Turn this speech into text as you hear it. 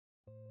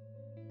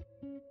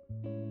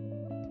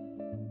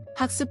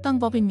학습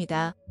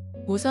방법입니다.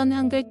 우선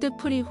한글 뜻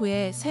풀이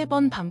후에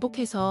 3번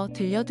반복해서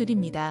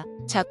들려드립니다.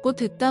 자꾸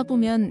듣다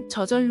보면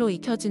저절로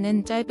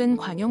익혀지는 짧은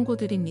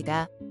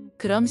관용구들입니다.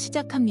 그럼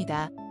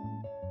시작합니다.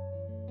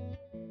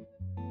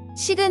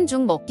 식은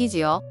죽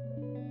먹기지요.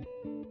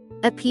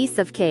 A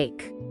piece of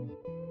cake.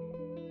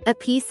 A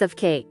piece of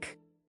cake.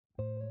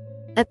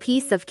 A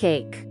piece of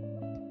cake.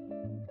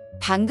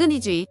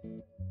 당근이지.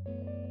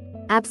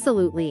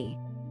 Absolutely.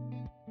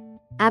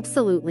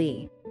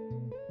 Absolutely.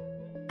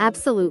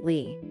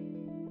 Absolutely.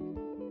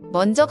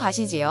 먼저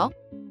가시지요.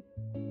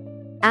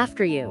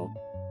 After you.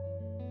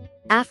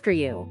 After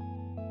you.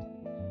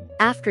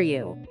 After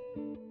you.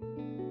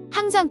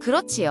 항상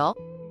그렇지요.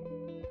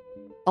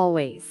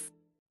 Always.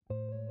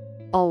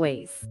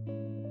 Always.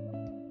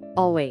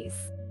 Always.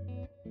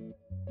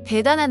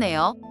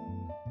 대단하네요.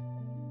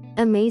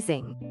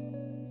 Amazing.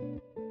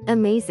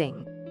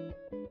 Amazing.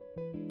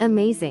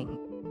 Amazing.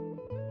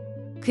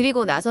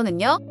 그리고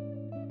나서는요.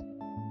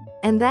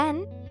 And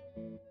then.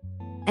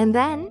 And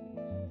then.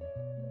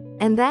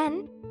 And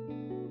then.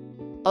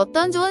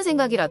 어떤 좋은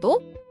생각이라도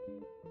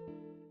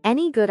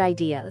Any good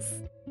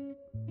ideas.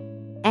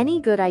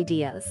 Any good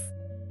ideas.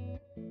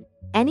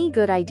 Any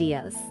good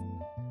ideas.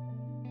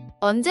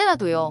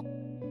 언제라도요.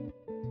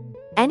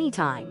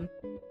 Anytime.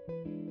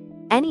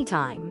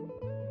 Anytime.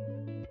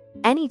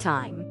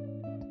 Anytime.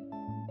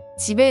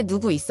 집에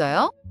누구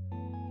있어요?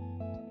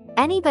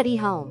 Anybody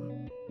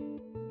home.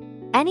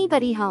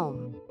 Anybody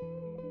home.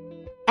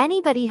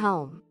 Anybody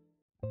home.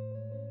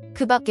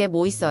 그 밖에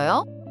뭐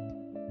있어요?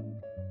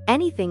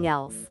 Anything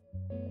else.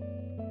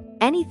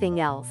 Anything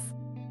else.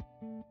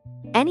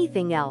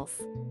 Anything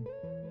else.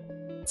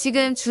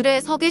 지금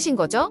줄에 서 계신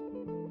거죠?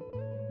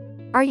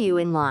 Are you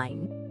in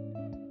line?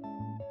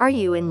 Are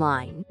you in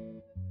line?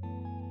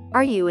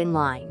 Are you in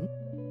line?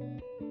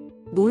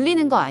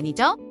 놀리는 거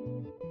아니죠?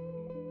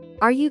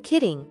 Are you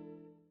kidding?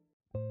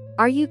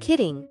 Are you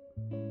kidding?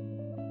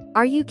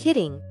 Are you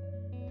kidding?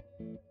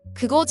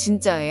 그거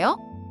진짜예요?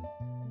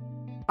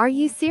 Are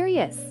you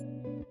serious?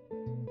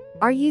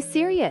 Are you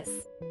serious?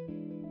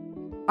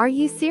 Are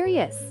you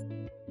serious?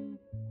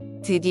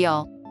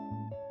 드디어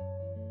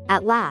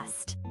At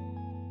last.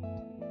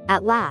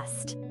 At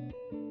last.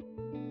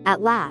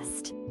 At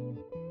last.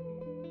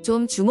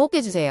 좀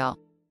주목해 주세요.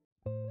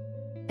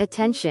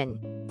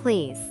 Attention,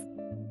 please.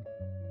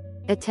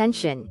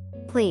 Attention,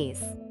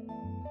 please.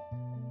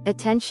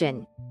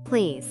 Attention,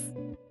 please.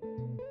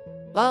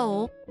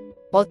 와우,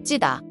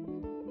 멋지다.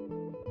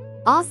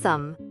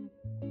 Awesome.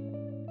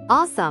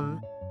 Awesome.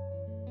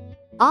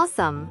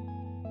 Awesome.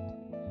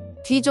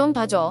 뒤 좀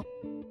봐줘.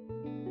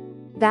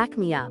 Back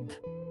me up.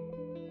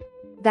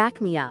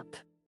 Back me up.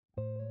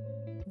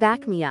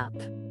 Back me up.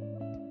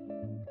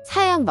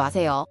 사양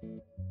마세요.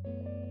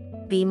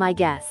 Be my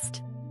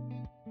guest.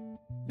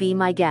 Be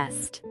my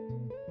guest.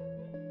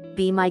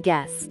 Be my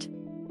guest.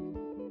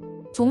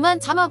 좀만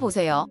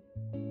참아보세요.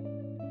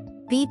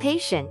 Be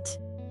patient.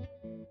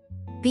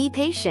 Be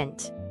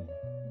patient.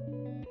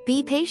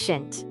 Be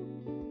patient.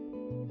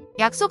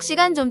 약속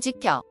시간 좀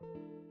지켜.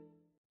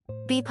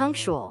 Be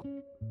punctual.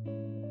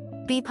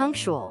 Be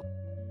punctual.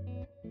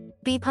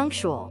 Be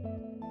punctual.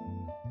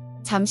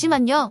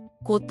 잠시만요.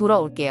 곧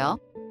돌아올게요.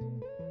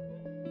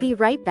 Be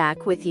right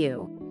back with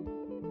you.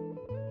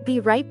 Be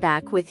right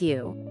back with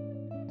you.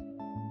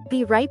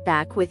 Be right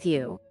back with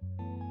you.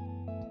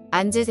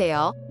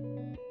 앉으세요.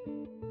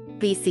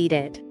 Be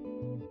seated.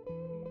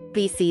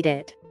 Be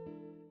seated.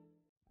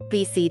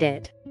 Be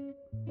seated.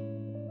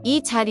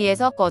 이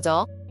자리에서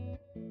꺼져.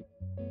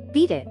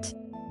 Beat it.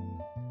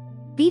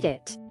 Beat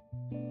it.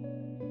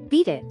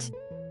 Beat it.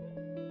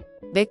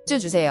 맥주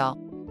주세요.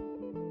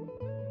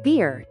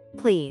 Beer,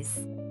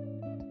 please.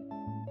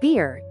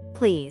 Beer,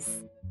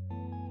 please.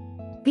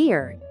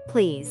 Beer,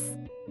 please.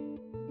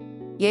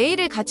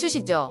 예의를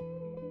갖추시죠.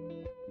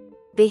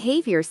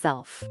 Behave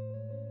yourself.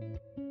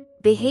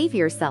 Behave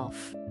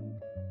yourself.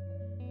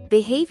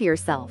 Behave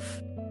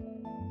yourself.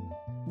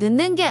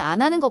 늦는 게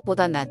안 하는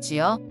것보단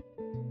낫지요.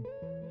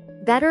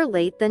 Better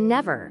late than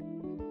never.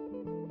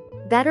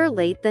 Better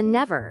late than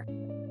never.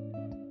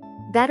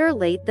 Better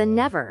late than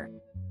never.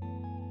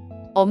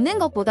 없는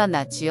것보단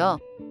낫지요.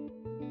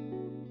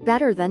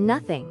 Better than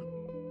nothing.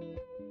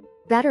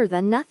 Better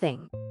than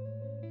nothing.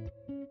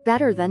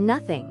 Better than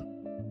nothing.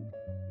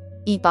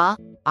 이봐,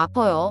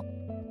 아파요.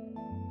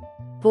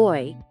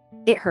 Boy,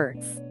 it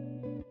hurts.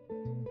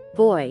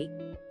 Boy,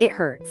 it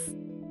hurts.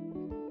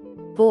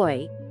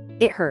 Boy,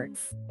 it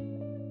hurts.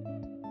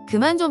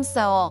 그만 좀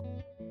싸워.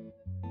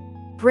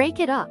 Break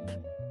it up.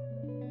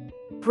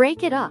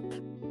 Break it up.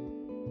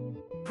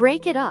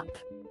 Break it up.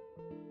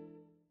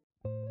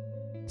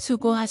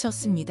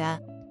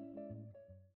 수고하셨습니다.